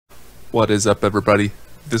What is up, everybody?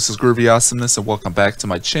 This is Groovy Awesomeness and welcome back to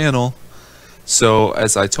my channel. So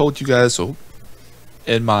as I told you guys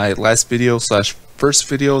in my last video slash first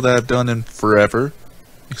video that I've done in forever,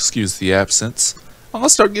 excuse the absence, I'm gonna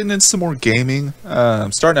start getting into some more gaming.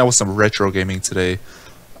 I'm starting out with some retro gaming today.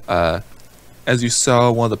 As you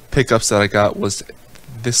saw, one of the pickups that I got was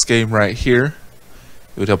this game right here.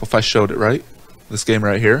 It would help if I showed it right. This game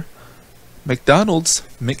right here. McDonald's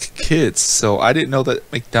McKids. So I didn't know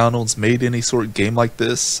that McDonald's made any sort of game like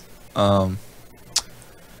this. But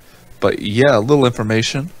yeah, a little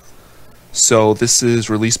information. So this is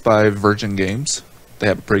released by Virgin Games. They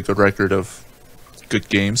have a pretty good record of good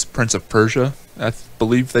games. Prince of Persia, I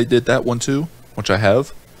believe they did that one too, which I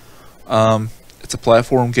have. It's a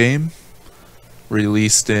platform game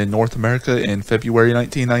released in North America in February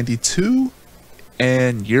 1992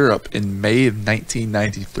 and Europe in May of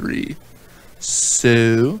 1993.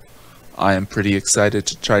 So I am pretty excited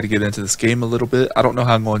to try to get into this game a little bit. I don't know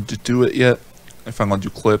how I'm going to do it yet, if I'm going to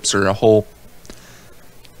do clips or a whole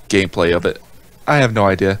gameplay of it. I have no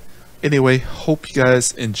idea. Anyway, hope you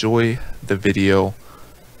guys enjoy the video.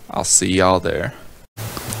 I'll see y'all there.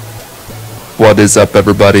 What is up,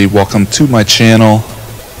 everybody? Welcome to my channel.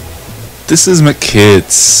 This is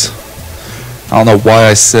McKids. I don't know why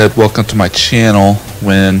I said welcome to my channel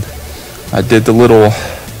when I did the little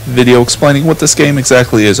video explaining what this game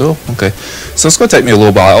exactly is. Oh, okay. So it's going to take me a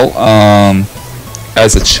little while.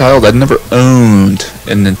 As a child, I never owned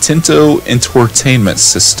a Nintendo Entertainment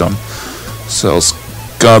System. So it's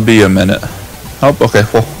going to be a minute. Oh, okay.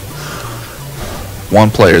 Well, one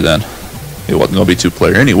player then. It wasn't going to be two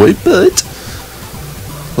player anyway, but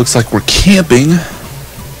looks like we're camping.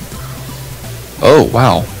 Oh,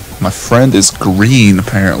 wow. My friend is green,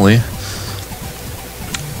 apparently.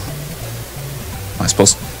 Am I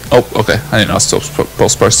supposed to... Oh, okay. I didn't know I was still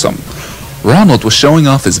supposed to press something. Ronald was showing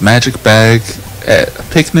off his magic bag at a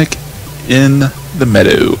picnic in the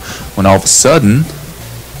meadow when all of a sudden...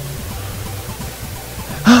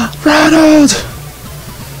 Ronald!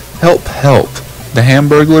 Help, help. The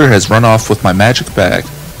Hamburglar has run off with my magic bag.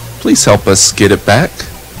 Please help us get it back.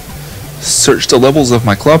 Search the levels of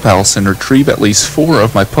my clubhouse and retrieve at least 4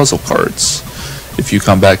 of my puzzle cards. If you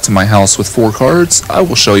come back to my house with 4 cards, I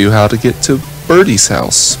will show you how to get to Birdie's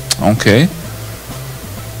house. Okay.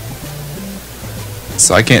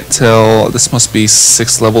 So I can't tell. This must be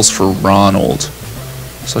 6 levels for Ronald.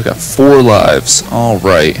 So I got 4 lives.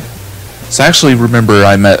 Alright. So I actually remember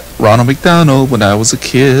I met Ronald McDonald when I was a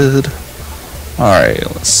kid. Alright,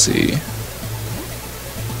 let's see.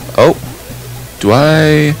 Oh. Do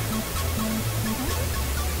I...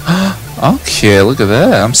 Okay, look at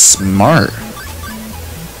that. I'm smart.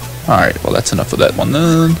 Alright, well that's enough of that one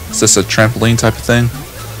then. Is this a trampoline type of thing?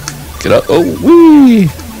 Get up. Oh, wee!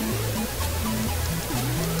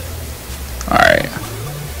 Alright.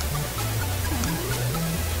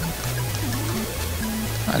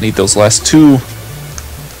 I need those last 2.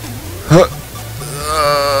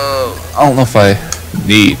 I don't know if I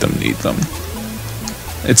need them.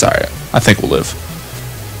 It's alright. I think we'll live.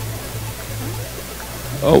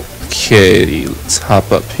 Okay, let's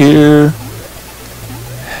hop up here.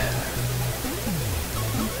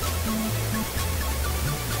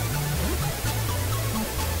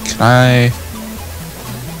 Can I...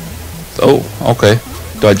 Oh, okay.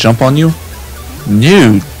 Do I jump on you?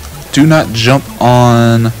 No, do not jump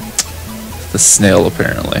on the snail,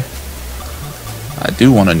 apparently. I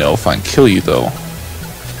do want to know if I can kill you, though.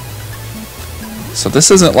 So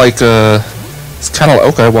this isn't like a... It's kind of like...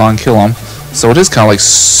 Okay, well, I can kill him. So it is kind of like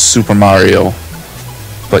Super Mario,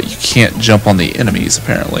 but you can't jump on the enemies,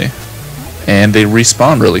 apparently. And they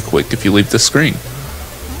respawn really quick if you leave the screen.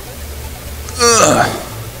 Ugh.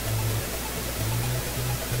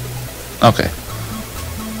 Okay.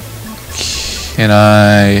 Can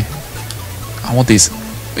I want these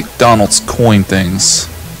McDonald's coin things.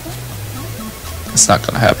 It's not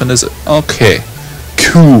gonna happen, is it? Okay.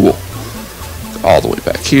 Cool. All the way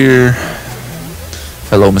back here.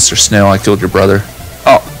 Hello, Mr. Snail. I killed your brother.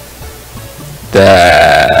 Oh.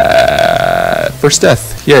 That. First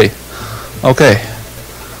death. Yay. Okay.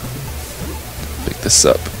 Pick this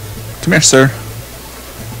up. Come here, sir.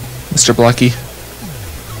 Mr. Blackie.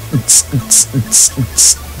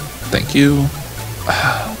 Thank you.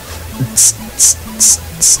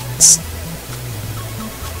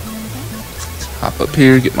 Hop up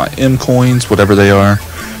here, get my M coins, whatever they are.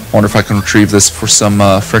 Wonder if I can retrieve this for some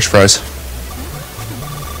French fries.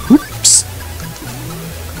 Oops.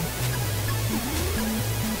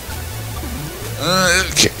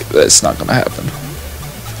 Okay, that's not gonna happen.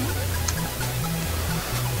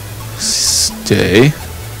 Stay.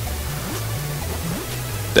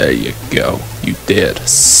 There you go. You dead,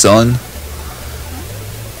 son.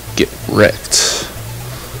 Get wrecked.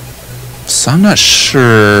 So I'm not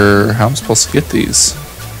sure how I'm supposed to get these.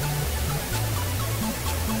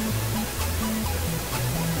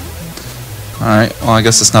 Alright, well I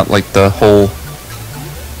guess it's not like the whole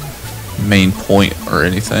main point or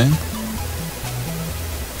anything.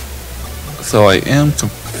 So I am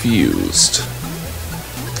confused.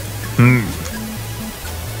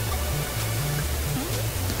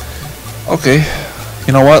 Okay,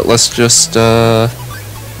 you know what? Let's just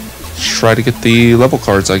try to get the level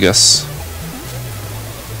cards, I guess.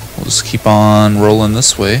 We'll just keep on rolling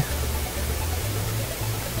this way.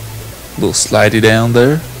 A little slidey down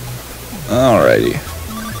there. Alrighty.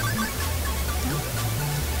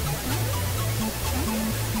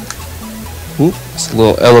 Oop, it's a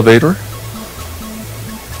little elevator.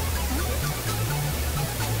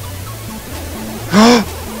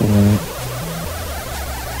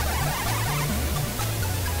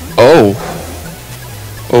 Oh.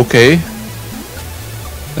 Okay.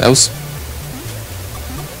 That was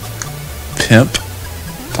pimp.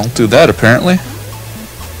 Don't do that apparently.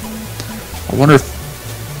 I wonder if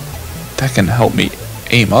that can help me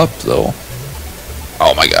aim up though.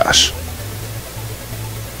 Oh my gosh.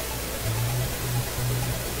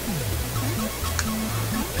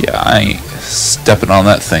 Yeah, I ain't stepping on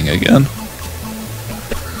that thing again.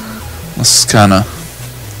 Let's kinda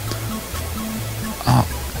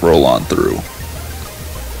roll on through.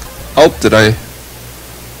 Oh, did I?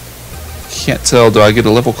 Can't tell. Do I get a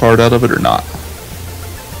level card out of it or not?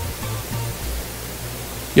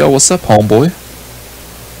 Yo, what's up, homeboy?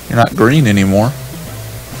 You're not green anymore.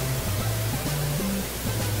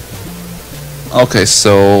 Okay,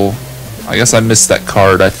 so I guess I missed that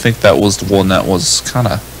card. I think that was the one that was kind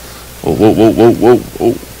of. Whoa, whoa, whoa, whoa, whoa,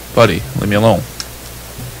 whoa, buddy, leave me alone.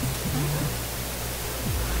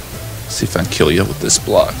 See if I can kill you with this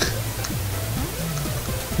block.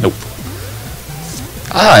 Nope.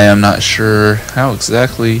 I am not sure how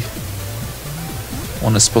exactly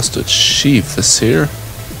one is supposed to achieve this here.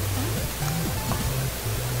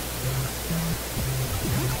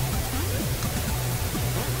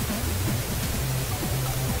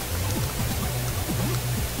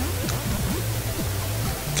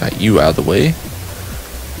 Got you out of the way.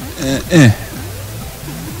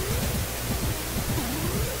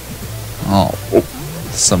 Oh,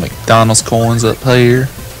 some McDonald's coins up here.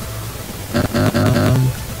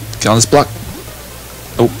 Get on this block.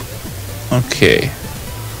 Oh, okay.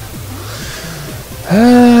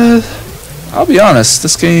 I'll be honest,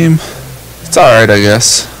 this game, it's alright, I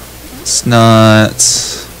guess. It's not.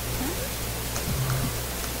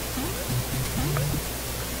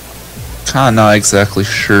 Kinda not exactly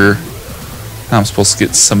sure how I'm supposed to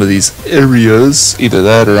get some of these areas. Either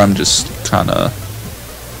that or I'm just kinda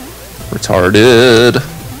retarded.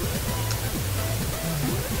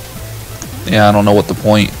 Yeah, I don't know what the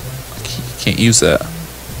point. Can't use that.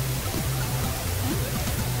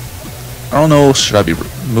 I don't know, should I be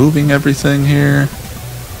removing everything here?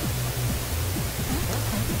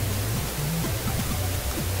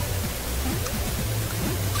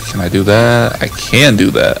 Can I do that? I can do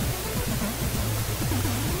that.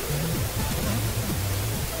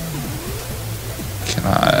 Can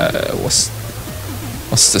I, what's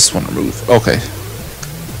this one remove? Okay.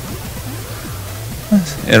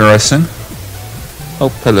 Interesting. Oh,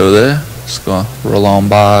 hello there. Just gonna roll on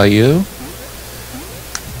by you.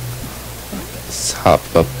 Let's hop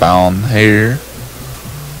up on here.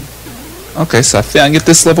 Okay, so I think I can get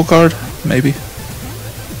this level card, maybe.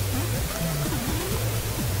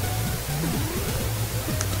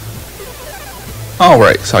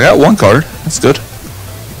 Alright, so I got one card. That's good.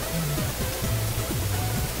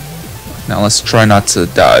 Now let's try not to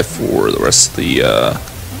die for the rest of the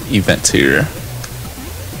event here.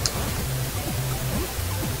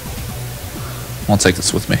 I'll take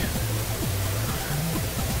this with me.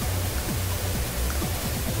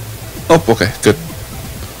 Oh, okay, good.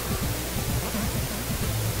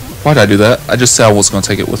 Why'd I do that? I just said I was going to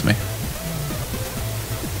take it with me.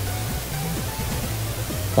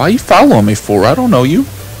 Why are you following me for? I don't know you.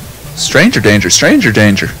 Stranger danger, stranger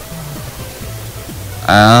danger.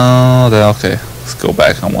 Oh, okay. Let's go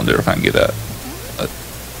back. I wonder if I can get that.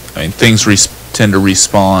 I mean, things tend to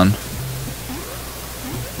respawn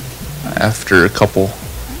after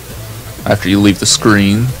after you leave the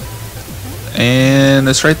screen, and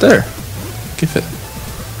it's right there. Give it.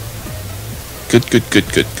 Good, good,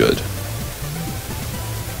 good, good, good.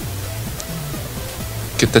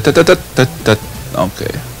 Get that.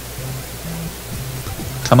 Okay.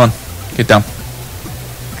 Come on, get down.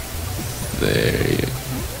 There you go.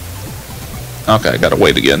 Okay, I gotta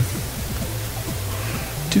wait again.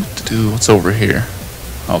 What's over here?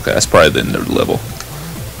 Okay, that's probably the end of the level.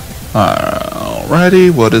 Alrighty,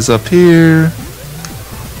 what is up here?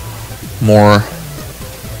 More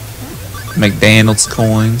McDonald's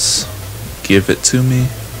coins. Give it to me.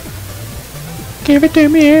 Give it to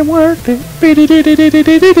me, I'm worth it.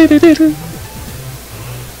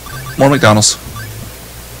 More McDonald's.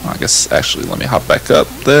 I guess, actually, let me hop back up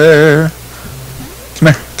there.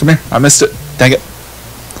 Come here, come here. I missed it. Dang it.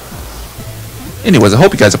 Anyways, I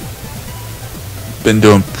hope you guys have been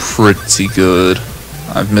doing pretty good.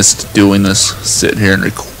 I've missed doing this, sitting here and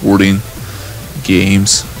recording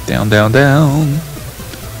games. Down, down, down.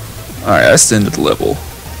 Alright, that's the end of the level.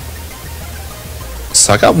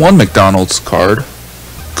 So I got one McDonald's card.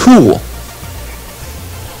 Cool.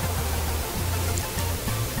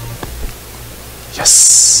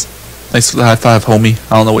 Yes. Thanks for the high five, homie.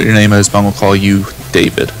 I don't know what your name is, but I'm gonna call you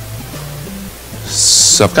David.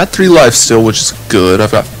 So I've got 3 lives still, which is good.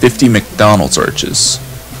 I've got 50 McDonald's arches.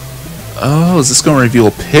 Oh, is this gonna reveal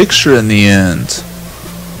a picture in the end?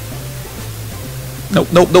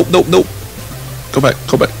 Nope, nope, nope, nope, nope. Go back,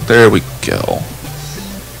 go back. There we go.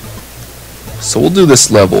 So we'll do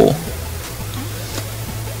this level.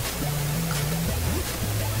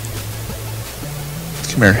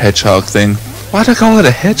 Come here, hedgehog thing. Why'd I call it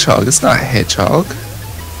a hedgehog? It's not a hedgehog.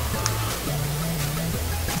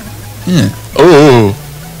 Yeah. Oh.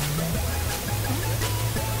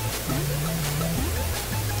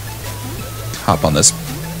 Hop on this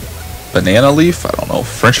banana leaf. I don't know.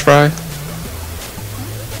 French fry.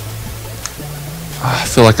 I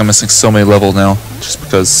feel like I'm missing so many levels now, just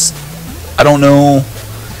because I don't know.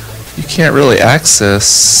 You can't really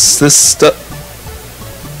access this stuff.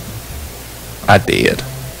 I did.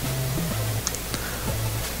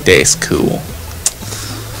 That's cool.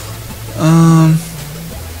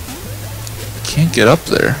 Can't get up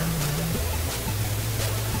there.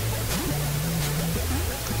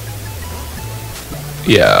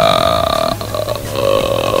 Yeah.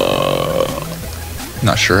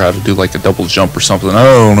 Not sure how to do like a double jump or something. I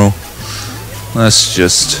don't know. Let's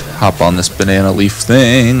just hop on this banana leaf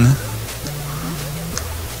thing.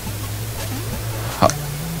 Hop.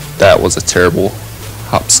 That was a terrible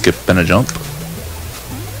hop, skip, and a jump.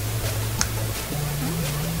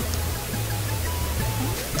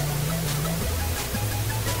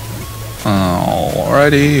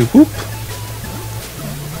 Alrighty, whoop.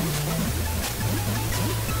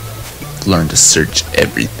 Learn to search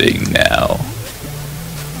everything now.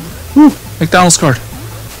 Woo, McDonald's card.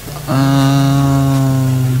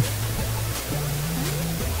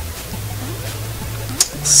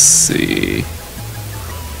 Let's see.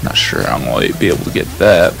 Not sure I'm going to be able to get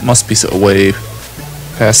that. Must be a way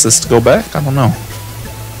past this to go back. I don't know.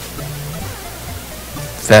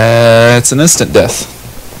 That's an instant death.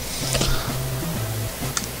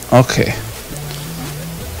 Okay.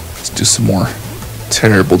 Let's do some more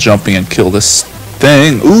terrible jumping and kill this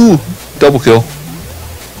thing. Ooh, double kill.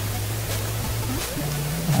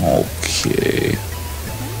 Okay.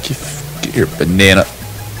 Get your banana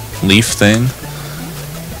leaf thing.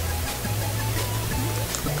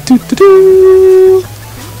 Doo doo doo.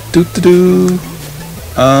 Doo doo doo.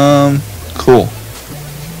 Cool.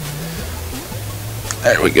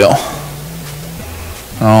 There we go.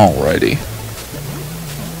 Alrighty.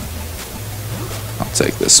 I'll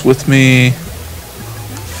take this with me.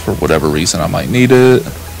 For whatever reason I might need it.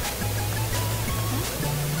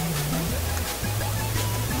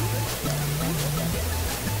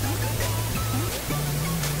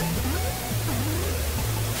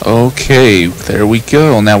 Okay, there we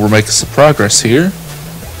go. Now we're making some progress here.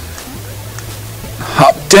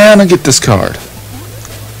 Hop down and get this card.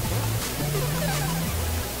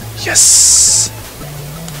 Yes.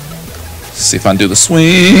 See if I can do the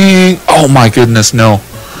swing. Oh my goodness, no.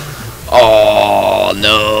 Oh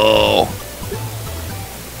no.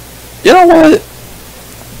 You know what?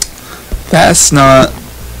 It's not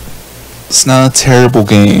a terrible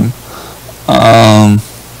game.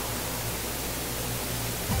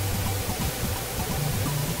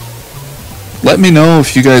 Let me know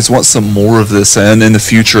if you guys want some more of this, and in the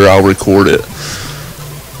future I'll record it.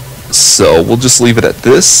 So we'll just leave it at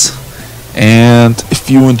this. And if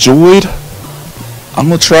you enjoyed, I'm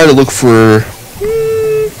gonna try to look for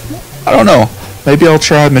I don't know, maybe I'll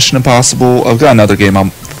try Mission Impossible. I've got another game,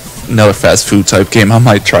 another fast food type game I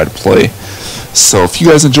might try to play. So if you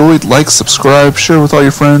guys enjoyed, like, subscribe, share with all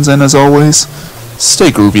your friends, and as always, stay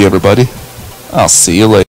groovy, everybody. I'll see you later.